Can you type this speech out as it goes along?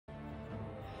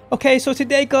Okay, so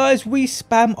today guys, we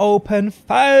spam open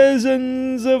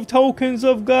thousands of tokens.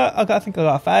 I think I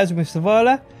got 1,000 with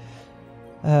Savala,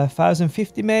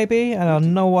 1,050 maybe, and I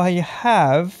know I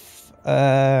have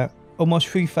almost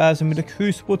 3,000 with the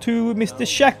Crucible 2 with Mr.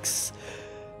 Shax.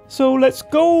 So let's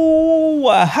go.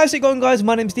 How's it going guys?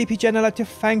 My name is DPJ and I'd like to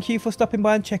thank you for stopping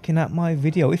by and checking out my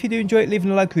video. If you do enjoy it, leaving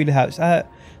a like really helps out,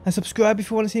 and subscribe if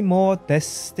you want to see more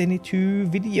Destiny 2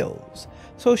 videos.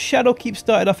 So Shadowkeep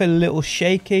started off a little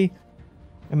shaky.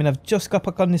 I mean, I've just got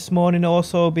back on this morning,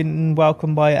 also been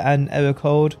welcomed by an error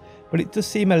code, but it does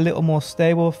seem a little more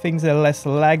stable. Things are less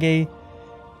laggy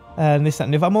and this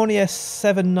and that. I'm only a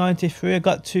 793. I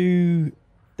got to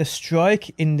the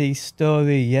strike in the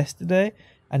story yesterday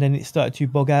and then it started to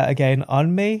bug out again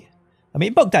on me. I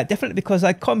mean, it bugged out definitely because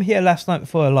I come here last night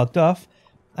before I logged off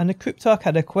and the Cryptarch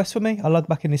had a quest for me. I logged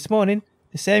back in this morning.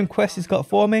 The same quest he's got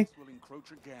for me.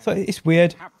 So it's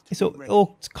weird. It's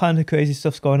all kind of crazy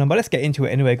stuff's going on. But let's get into it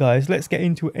anyway, guys. Let's get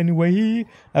into it anyway.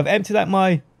 I've emptied out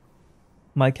my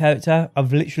character.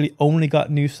 I've literally only got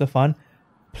new stuff on.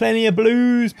 Plenty of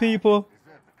blues, people.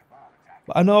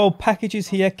 But I know packages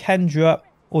here can drop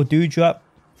or do drop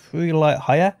 3 light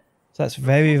higher. So that's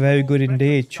very, very good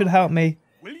indeed. Should help me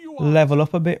level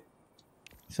up a bit.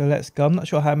 So let's go. I'm not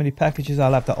sure how many packages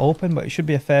I'll have to open, but it should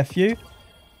be a fair few.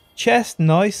 Chest,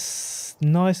 nice.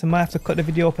 Nice. I might have to cut the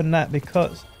video up on that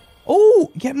because...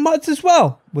 Oh, get mods as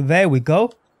well. Well, there we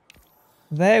go.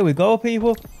 There we go,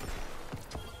 people.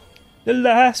 The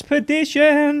last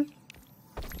petition.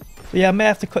 So yeah, I may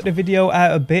have to cut the video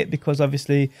out a bit because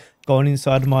obviously going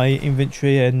inside my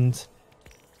inventory and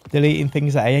deleting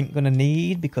things that I ain't going to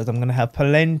need because I'm going to have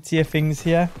plenty of things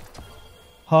here.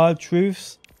 Hard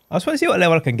truths. I just want to see what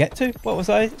level I can get to. What was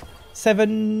I?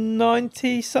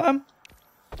 790 something?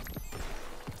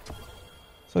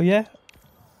 So yeah.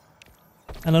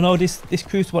 And I know this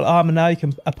Crucible armor now, you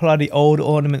can apply the old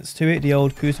ornaments to it. The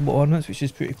old Crucible ornaments, which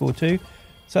is pretty cool too.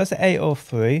 So that's at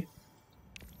 803.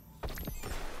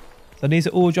 So these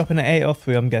are all dropping at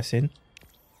 803, I'm guessing.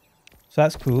 So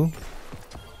that's cool.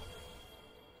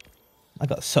 I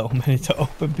got so many to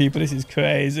open, people. This is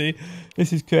crazy.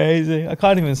 This is crazy. I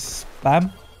can't even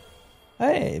spam.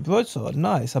 Hey, broadsword,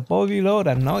 nice. A bow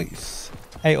reloader, nice.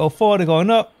 804, they're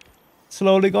going up.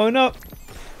 Slowly going up.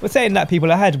 We're saying that,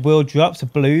 people. I had world drops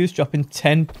of blues dropping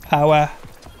 10 power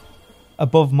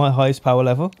above my highest power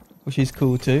level, which is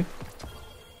cool too.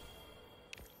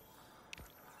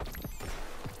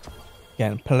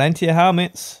 Again, plenty of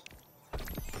helmets.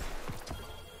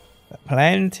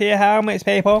 Plenty of helmets,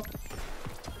 people.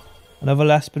 Another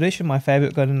last position, my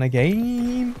favourite gun in the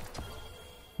game.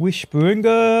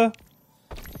 Wishbringer.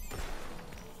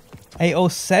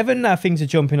 807 now things are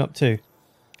jumping up to.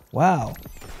 Wow.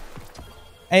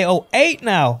 808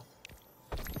 now.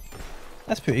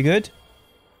 That's pretty good.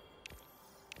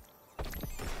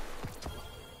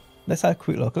 Let's have a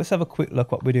quick look. Let's have a quick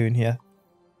look what we're doing here.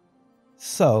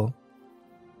 So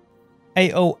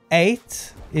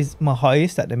 808 is my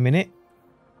highest at the minute.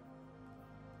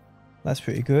 That's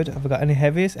pretty good. Have we got any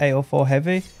heavies? 804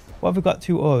 heavy. What have we got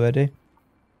to already?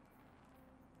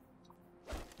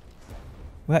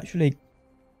 We actually...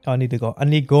 Oh, I need to go. I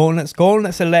need gauntlets.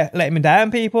 Gauntlets are letting me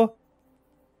down, people.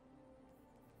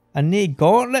 I need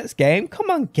gauntlets, game. Come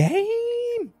on,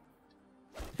 game.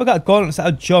 If I got gauntlets,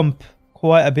 that'll jump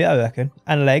quite a bit, I reckon.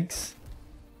 And legs.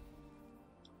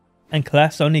 And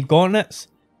class. So I need gauntlets.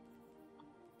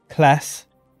 Class.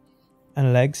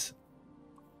 And legs.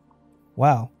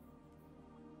 Wow.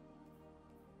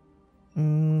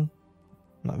 Not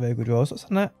very good rolls. What's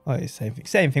on that? Oh, it's same thing.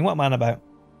 Same thing. What am I on about?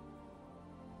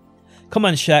 Come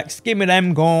on, Shax. Give me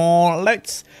them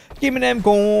gauntlets. Give me them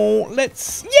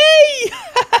gauntlets. Yay!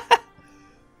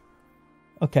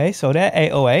 Okay, so they're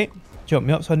 808. Jump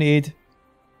me up. So I need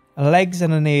legs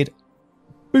and I need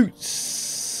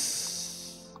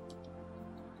boots.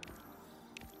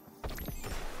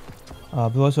 Oh,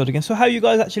 broadsword again. So how are you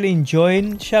guys actually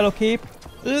enjoying Shadowkeep?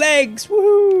 Legs!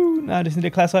 Woohoo! Now I just need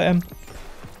a class item.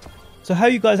 So how are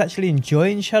you guys actually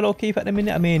enjoying Shadowkeep at the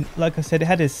minute? I mean, like I said, it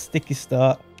had a sticky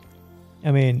start. I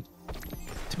mean,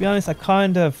 to be honest, I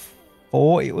kind of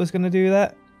thought it was going to do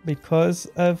that because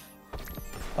of...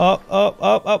 Up.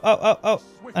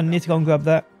 I need to go and grab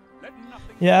that.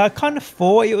 Yeah, I kind of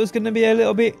thought it was going to be a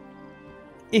little bit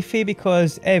iffy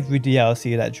because every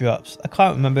DLC that drops... I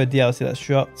can't remember a DLC that's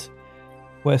dropped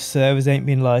where servers ain't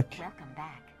been like...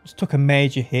 Just took a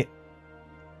major hit.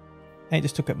 Ain't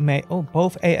just took a... Oh,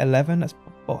 both 811. That's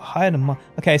higher than mine.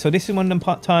 Okay, so this is one of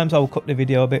them times I will cut the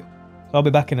video a bit. I'll be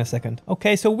back in a second.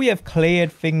 Okay, so we have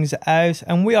cleared things out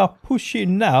and we are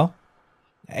pushing now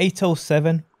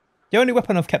 807. The only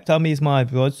weapon I've kept on me is my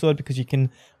broadsword, because you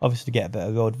can obviously get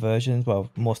better road versions, well,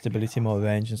 more stability, more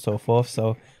range and so forth.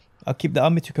 So I'll keep that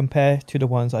on me to compare to the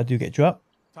ones I do get dropped.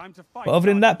 But other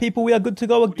than that, people, we are good to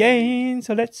go again.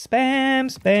 So let's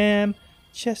spam.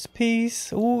 Chest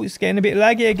piece. Oh, it's getting a bit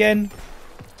laggy again.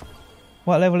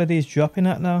 What level are these dropping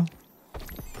at now?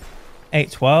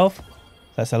 812.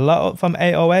 That's a lot up from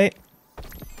 808.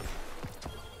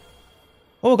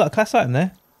 Oh, got a class item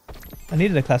there. I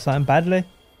needed a class item badly.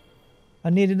 I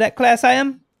needed that class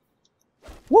item.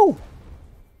 Woo!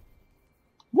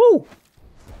 Woo!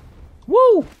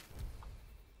 Woo!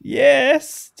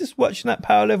 Yes! Just watching that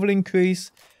power level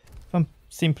increase from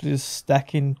simply just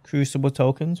stacking crucible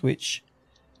tokens, which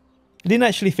I didn't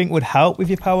actually think would help with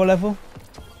your power level.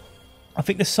 I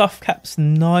think the soft cap's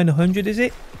 900, is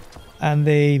it? And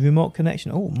the remote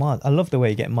connection. Oh, mod. I love the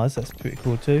way you get mods. That's pretty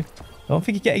cool too. I don't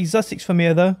think you get exotics from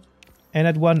here though. And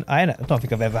had one. I don't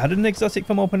think I've ever had an exotic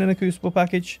from opening a crucible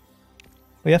package.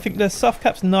 But yeah, I think the soft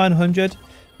cap's 900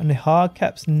 and the hard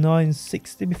cap's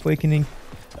 960 before you can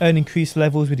earn increased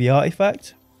levels with the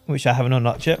artifact, which I haven't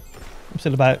unlocked yet. I'm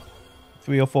still about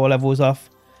 3 or 4 levels off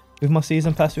with my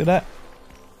season pass with that.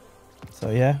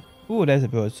 So yeah. Oh, there's a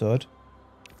broadsword.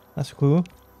 That's cool.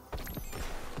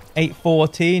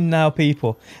 814 now,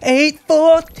 people.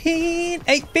 814!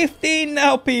 815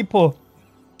 now, people.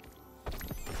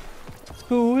 That's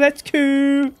cool. That's cool.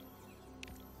 You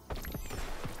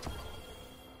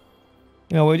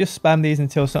know, we'll just spam these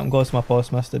until something goes to my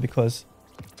postmaster, because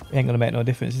it ain't gonna make no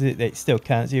difference, is it? It still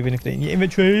counts even if they're in your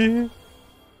inventory.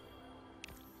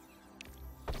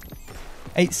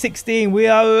 816. We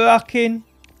are rocking.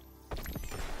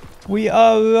 We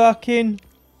are rocking.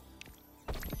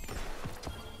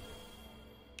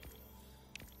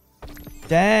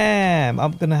 Damn,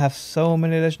 I'm gonna have so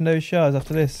many legendary shards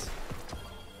after this.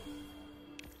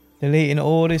 Deleting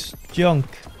all this junk.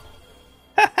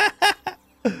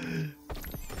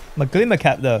 My glimmer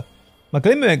cap though. My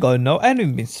glimmer ain't going no. I haven't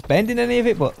even been spending any of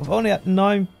it, but I've only had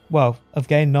 9. Well, I've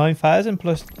gained 9,000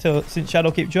 plus since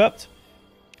Shadowkeep dropped.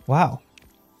 Wow.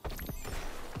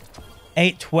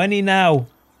 820 now.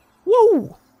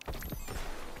 Woo!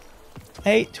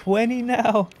 820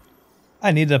 now.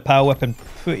 I needed a power weapon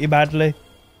pretty badly,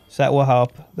 so that will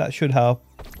help. That should help.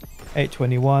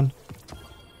 821.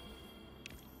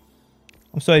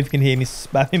 I'm sorry if you can hear me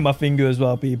spamming my finger as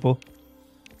well, people.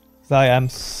 Because I am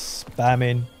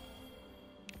spamming.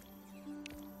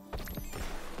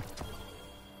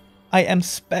 I am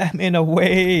spamming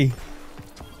away.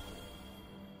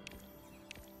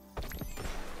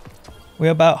 We're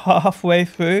about halfway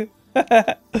through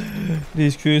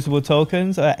these crucible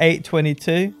tokens at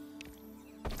 822.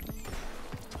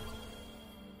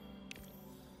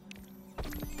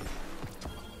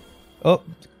 Oh,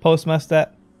 postmaster,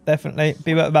 definitely.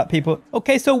 Be right back, people.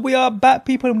 Okay, so we are back,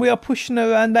 people, and we are pushing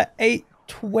around that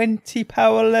 820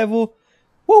 power level.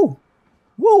 Woo!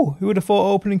 Woo! Who would have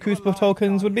thought opening crucible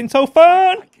tokens would have been so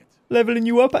fun? Leveling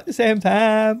you up at the same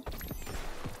time.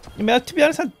 I mean, to be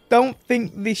honest, I don't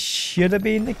think this should have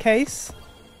been the case.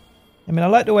 I mean, I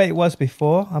like the way it was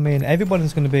before. I mean,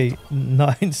 everybody's going to be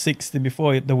 960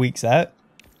 before the week's out.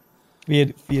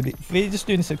 We're just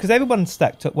doing this because everyone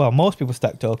stacked up. Well, most people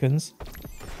stack tokens.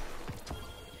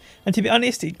 And to be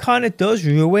honest, it kind of does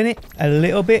ruin it a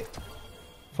little bit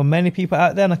for many people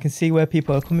out there. And I can see where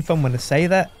people are coming from when they say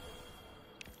that.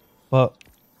 But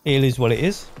it is what it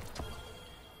is.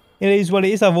 It is what it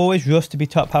is. I've always rushed to be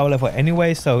top power level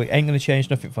anyway, so it ain't going to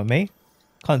change nothing for me.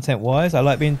 Content-wise, I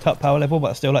like being top power level, but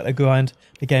I still like the grind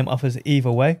the game offers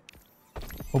either way.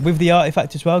 But with the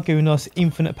artifact as well, giving us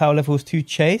infinite power levels to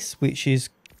chase, which is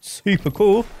super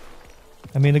cool.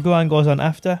 I mean, the grind goes on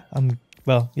after.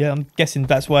 Well, yeah, I'm guessing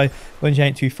that's why Bungie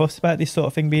ain't too fussed about this sort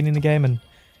of thing being in the game, and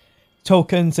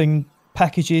tokens and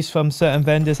packages from certain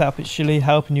vendors actually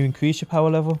helping you increase your power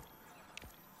level.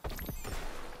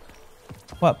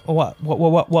 What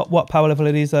power level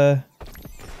are these?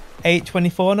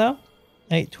 824 now?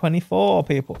 824,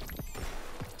 people.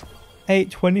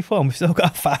 824, and we've still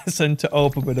got 1,000 to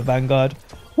open with the Vanguard.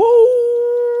 Woo!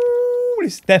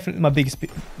 This is definitely my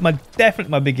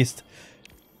biggest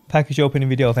package opening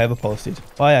video I've ever posted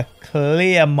by a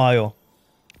clear mile.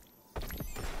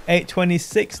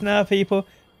 826 now, people.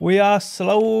 We are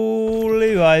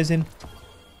slowly rising.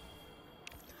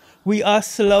 We are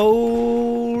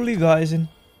slowly rising.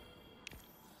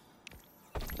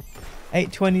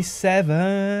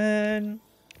 827.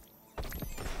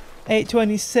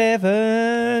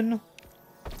 827.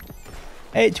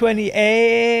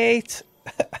 828.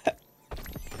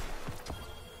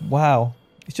 Wow.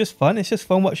 It's just fun. It's just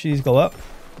fun watching these go up.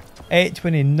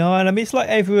 829. I mean, it's like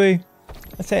I'd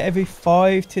say every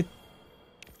 5 to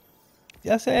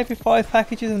I say every 5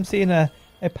 packages I'm seeing a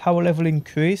power level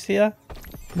increase here.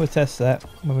 We'll test that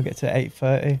when we get to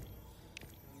 830.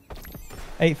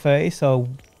 830, so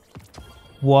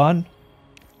 1,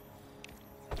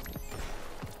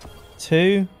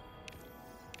 2,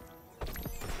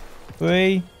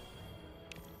 3,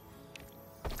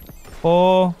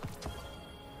 4,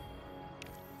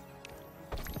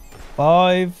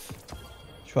 5.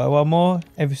 Try one more.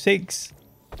 Every 6.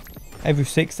 Every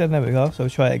 6 then, there we go. So we'll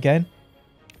try it again.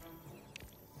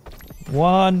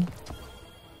 1.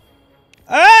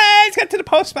 Hey, let's get to the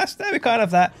postmaster. We can't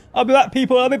have that. I'll be back,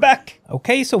 people. I'll be back.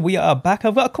 Okay, so we are back.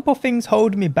 I've got a couple of things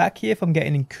holding me back here from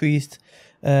getting increased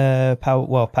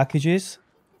packages.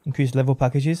 Increased level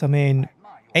packages. I mean,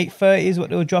 830 is what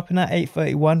they were dropping at,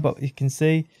 831, but you can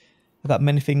see I've got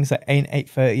many things that ain't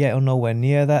 830 yet or nowhere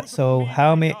near that. So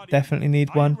helmet, definitely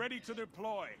need one.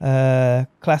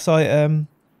 Class item,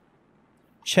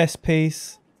 chest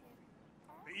piece.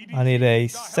 I need a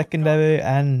secondary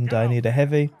and I need a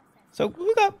heavy. So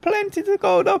we got plenty to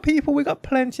go though, people. We got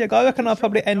plenty to go. I reckon I'll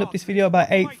probably end up this video about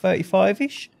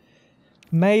 8:35ish.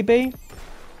 Maybe.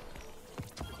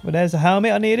 But there's a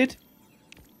helmet I needed.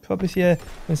 Probably see a, I'm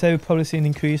gonna say we've probably seen an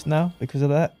increase now because of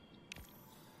that.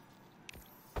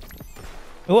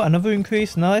 Oh, another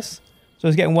increase, nice. So I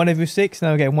was getting 1 every 6,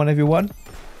 now we're getting 1 every 1.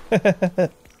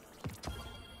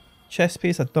 Chest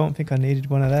piece, I don't think I needed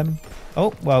one of them.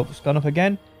 Oh, well, it's gone up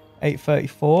again.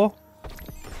 834.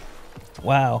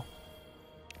 Wow.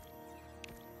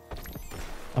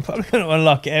 I'm probably going to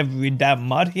unlock every damn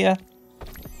mod here.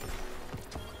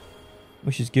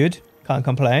 Which is good. Can't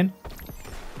complain.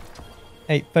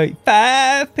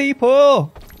 835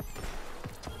 people.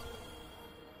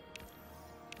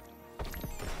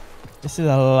 This is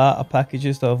a lot of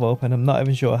packages that I've opened. I'm not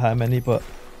even sure how many, but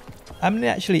how many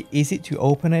actually is it to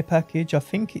open a package? I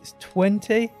think it's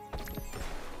 20.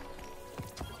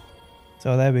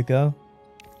 So there we go.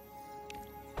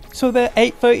 So they're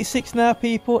 836 now,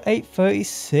 people.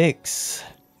 836.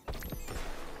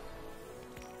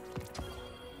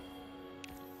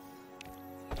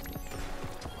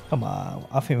 Come on.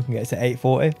 I think we can get to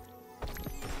 840.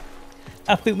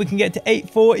 I think we can get to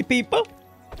 840, people.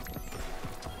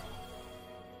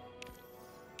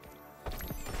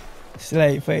 Still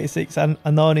 836. I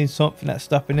know I need something that's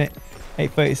stopping it.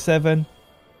 837.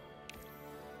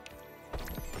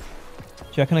 Do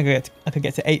you reckon I could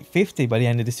get to 850 by the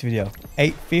end of this video?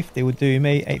 850 would do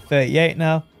me. 838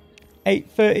 now.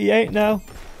 838 now.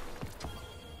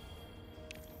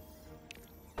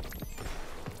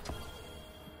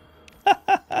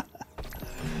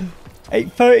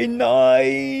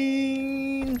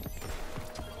 $839.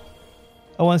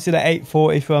 I want to see that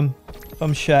 840 from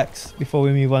Shax before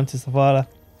we move on to Savala.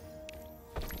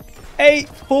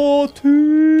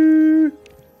 842.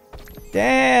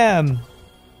 Damn.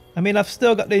 I mean, I've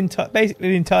still got basically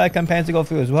the entire campaign to go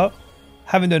through as well.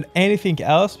 Haven't done anything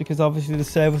else because obviously the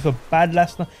servers were bad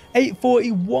last night.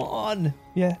 841.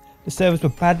 Yeah, the servers were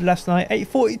bad last night.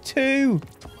 842.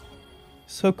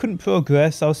 So I couldn't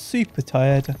progress. I was super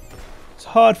tired. It's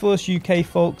hard for us UK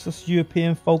folks, us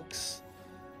European folks,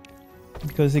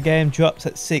 because the game drops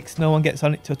at 6. No one gets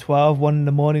on it till 12, 1 in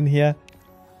the morning here,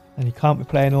 and you can't be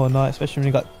playing all night, especially when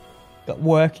you got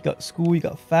work, you got school, you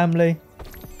got family.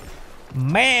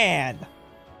 Man,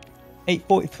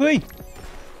 843.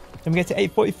 Can we get to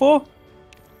 844?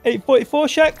 844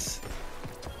 Shax.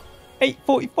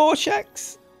 844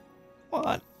 Shax.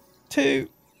 1, 2.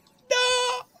 No!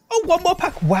 Oh, one more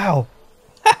pack. Wow.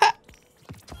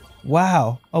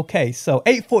 Wow. Okay, so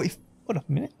 840. Hold up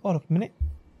a minute. Hold up a minute.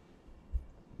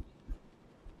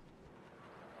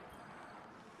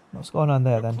 What's going on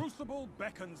there then? Oh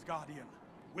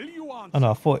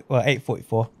no,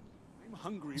 844.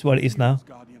 That's what it is now.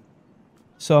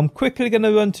 So I'm quickly going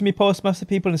to run to my postmaster,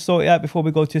 people, and sort it out before we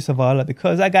go to Savala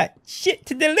because I got shit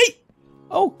to delete.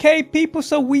 Okay, people,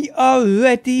 so we are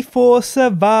ready for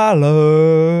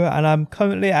Savala, and I'm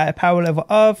currently at a power level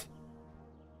of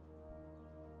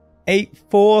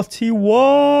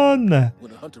 841.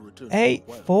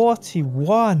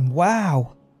 841.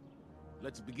 Wow.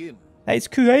 Let's begin. That's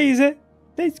crazy.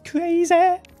 That's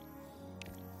crazy.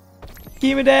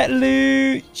 Give me that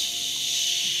loot.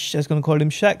 Shh. I was going to call him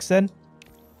Shax then.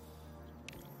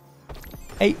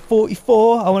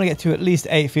 844. I want to get to at least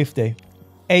 850.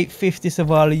 850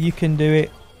 Savala. You can do it.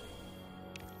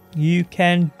 You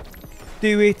can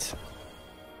do it.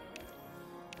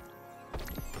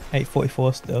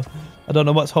 844 still. I don't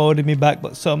know what's holding me back,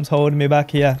 but something's holding me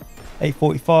back here.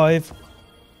 845.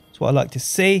 That's what I like to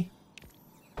see.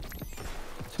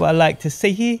 That's what I like to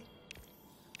see here.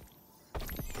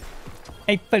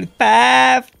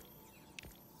 845.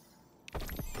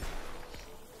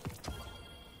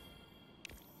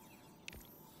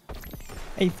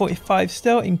 845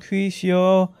 still. Increase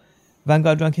your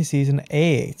Vanguard rank in Season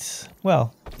 8.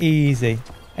 Well, easy.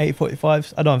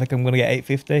 845. I don't think I'm going to get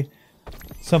 850.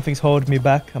 Something's holding me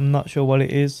back. I'm not sure what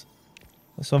it is.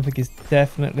 But something is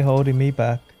definitely holding me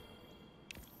back.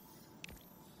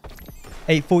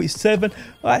 847.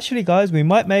 Well, actually, guys, we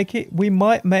might make it. We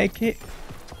might make it.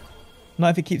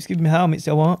 Not if it keeps giving me helmets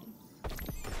I want.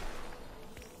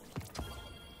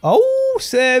 Oh,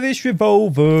 service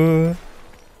revolver.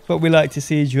 That's what we like to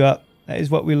see drop. That is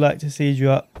what we like to see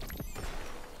drop.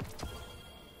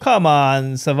 Come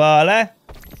on, Savala.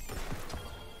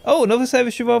 Oh, another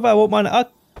service revolver. I won't mind.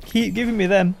 I'll keep giving me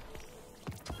them.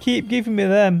 Keep giving me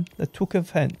them. The took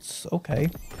offense. Okay.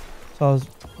 So I was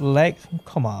legs.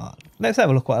 Come on. Let's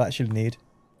have a look what I actually need.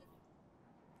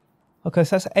 Okay,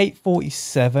 so that's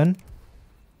 847.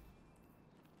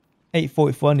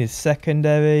 841 is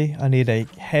secondary. I need a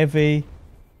heavy.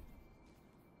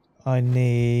 I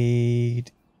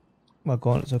need... My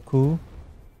gauntlets are cool.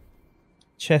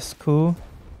 Chest cool.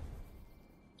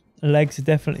 Legs are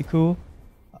definitely cool.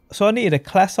 So I need a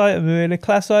class item really.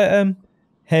 Class item,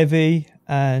 heavy,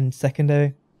 and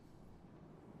secondary.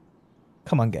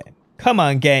 Come on, game. Come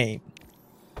on, game.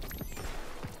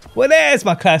 Well, there's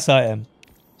my class item.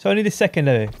 So I need a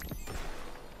secondary.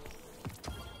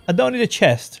 I don't need a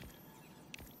chest.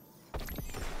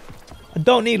 I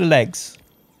don't need legs.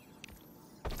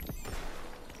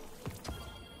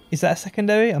 Is that a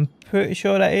secondary? I'm pretty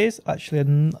sure that is.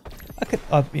 Actually, I could.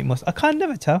 It must. I can't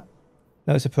never tell.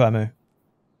 No, it's a primary.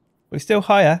 But it's still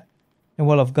higher than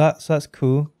what I've got, so that's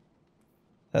cool.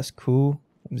 That's cool.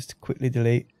 I'll just quickly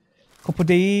delete a couple of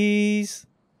these.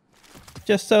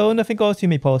 Just so nothing goes to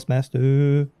me,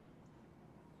 Postmaster.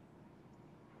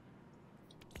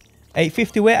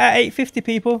 850. We're at 850,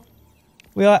 people.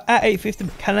 We are at 850.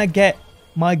 Can I get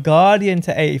my Guardian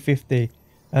to 850?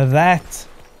 That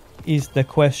is the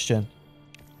question.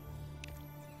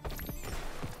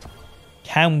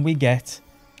 Can we get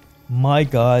my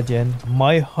Guardian,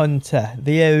 my Hunter,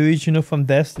 the original from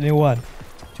Destiny 1,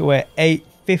 to a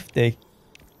 850?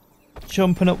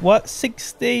 Jumping up, what,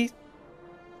 60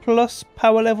 plus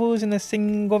power levels in a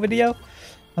single video?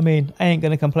 I mean, I ain't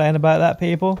gonna complain about that,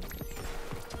 people.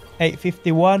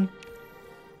 851.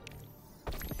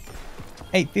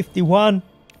 851.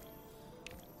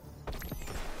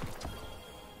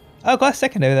 Oh, got a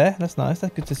secondary there. That's nice.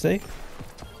 That's good to see.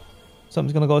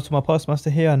 Something's gonna go to my Postmaster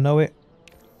here. I know it.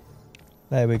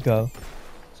 There we go.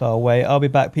 So I'll wait. I'll be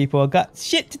back, people. I got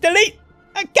shit to delete.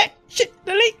 I got shit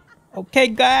to delete. Okay,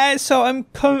 guys. So I'm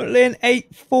currently in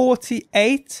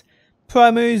 848.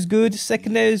 Primary is good.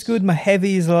 Secondary is good. My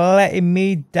heavy is letting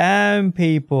me down,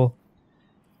 people.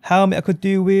 Helmet I could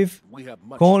do with.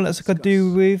 Gauntlets I could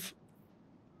do with.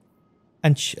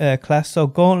 And class. So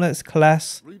gauntlets,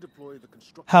 class,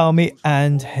 helmet,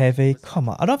 and heavy. Come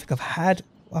on. I don't think I've had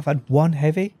one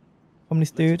heavy from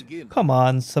this dude. Come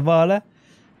on, Savala.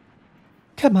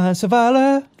 Come on,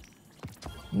 Savala.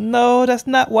 No, that's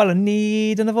not what I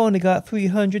need. And I've only got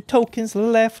 300 tokens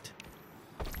left.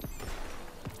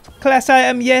 Class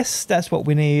item, yes, that's what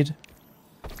we need.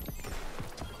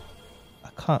 I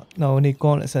can't. No, I need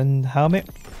gauntlets and helmet.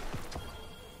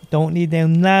 Don't need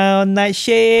them now.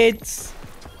 Nightshades.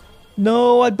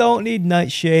 No, I don't need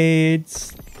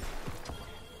nightshades.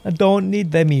 I don't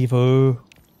need them either.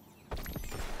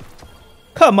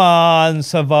 Come on,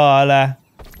 Savala.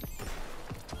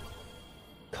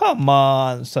 Come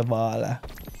on, Savala.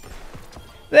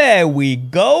 There we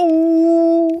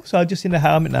go. So I just need the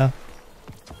helmet now.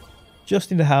 Just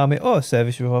need the helmet. Oh, a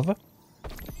service revolver.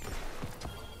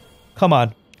 Come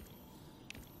on.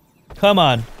 Come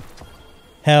on.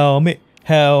 Helmet,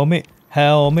 helmet,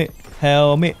 helmet,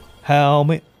 helmet,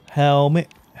 helmet, helmet,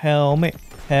 helmet,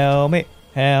 helmet,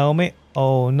 helmet.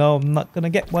 Oh no, I'm not gonna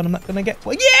get one. I'm not gonna get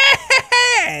one.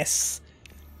 Yes!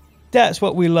 That's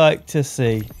what we like to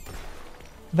see.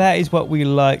 That is what we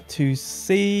like to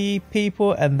see,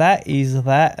 people. And that is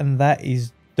that. And that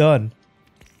is done.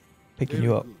 Picking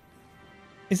you up.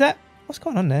 Is that... What's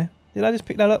going on there? Did I just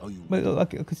pick that up? Wait, it looked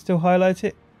like I could still highlight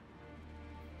it.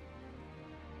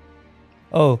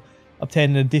 Oh,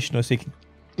 obtain an additional, so you can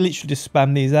literally just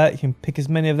spam these out. You can pick as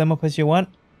many of them up as you want.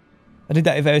 I did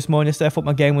that very small yesterday. I thought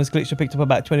my game was glitched. I picked up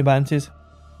about 20 bounties.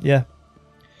 Yeah.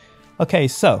 Okay,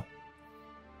 so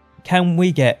will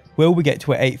we get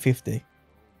to an 850?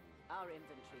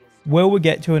 Will we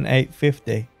get to an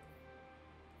 850?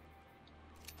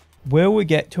 Will we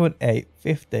get to an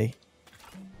 850?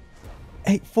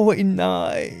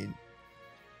 849.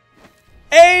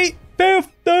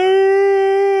 850!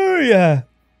 Yeah.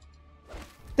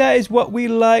 That is what we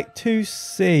like to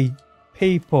see,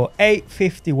 people.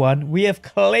 851. We have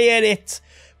cleared it.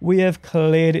 We have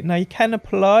cleared it. Now you can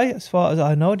apply, as far as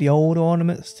I know, the old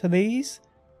ornaments to these.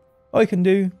 Or you can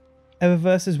do a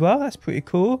reverse as well. That's pretty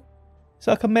cool.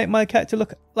 So I can make my character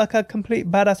look like a complete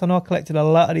badass. I know I collected a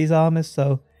lot of these armors,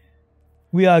 so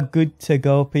we are good to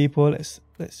go, people. Let's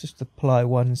just apply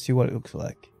one and see what it looks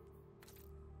like.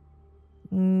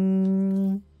 I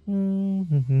don't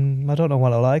know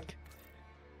what I like.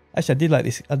 Actually, I did like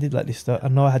this. I did like this stuff. I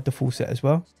know I had the full set as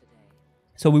well.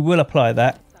 So we will apply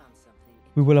that.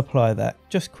 We will apply that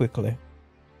just quickly.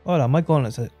 Hold on, my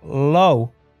gauntlets are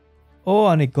low. Oh,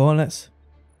 I need gauntlets.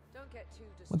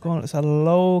 My gauntlets are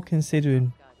low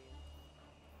considering.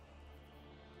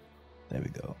 There we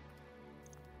go.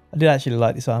 I did actually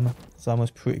like this armor. This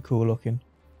armor's pretty cool looking.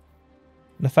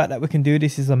 And the fact that we can do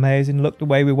this is amazing. Look the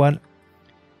way we want.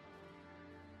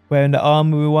 Wearing the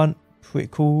armor we want. Pretty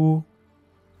cool.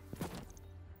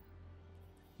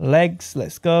 Legs,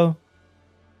 let's go.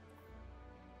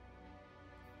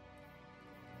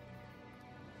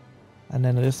 And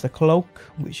then just a cloak,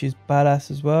 which is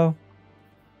badass as well.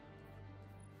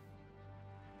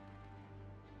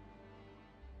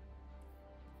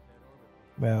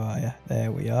 Where are you?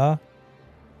 There we are.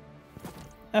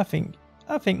 I think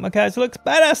my character looks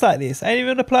badass like this. I ain't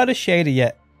even applied a shader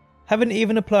yet. Haven't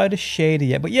even applied a shader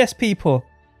yet. But yes, people,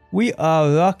 we are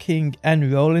rocking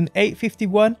and rolling.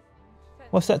 851.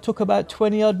 What's that? Took about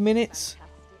 20 odd minutes.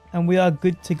 And we are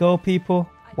good to go, people.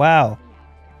 Wow.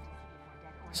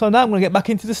 So now I'm going to get back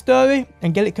into the story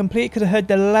and get it complete, because I heard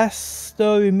the last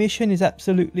story mission is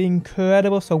absolutely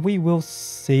incredible. So we will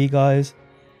see, guys.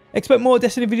 Expect more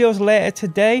Destiny videos later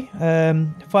today.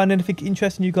 Find anything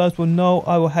interesting, you guys will know.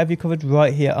 I will have you covered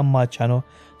right here on my channel.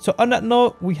 So on that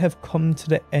note, we have come to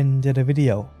the end of the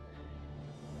video.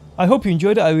 I hope you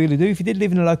enjoyed it, I really do. If you did,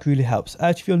 leaving a like really helps.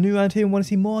 If you're new around here and want to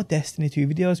see more Destiny 2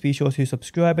 videos, be sure to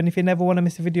subscribe. And if you never want to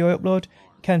miss a video I upload,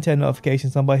 you can turn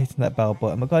notifications on by hitting that bell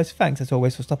button. But guys, thanks as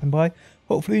always for stopping by.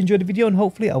 Hopefully you enjoyed the video, and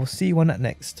hopefully I will see you on that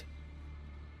next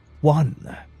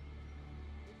one.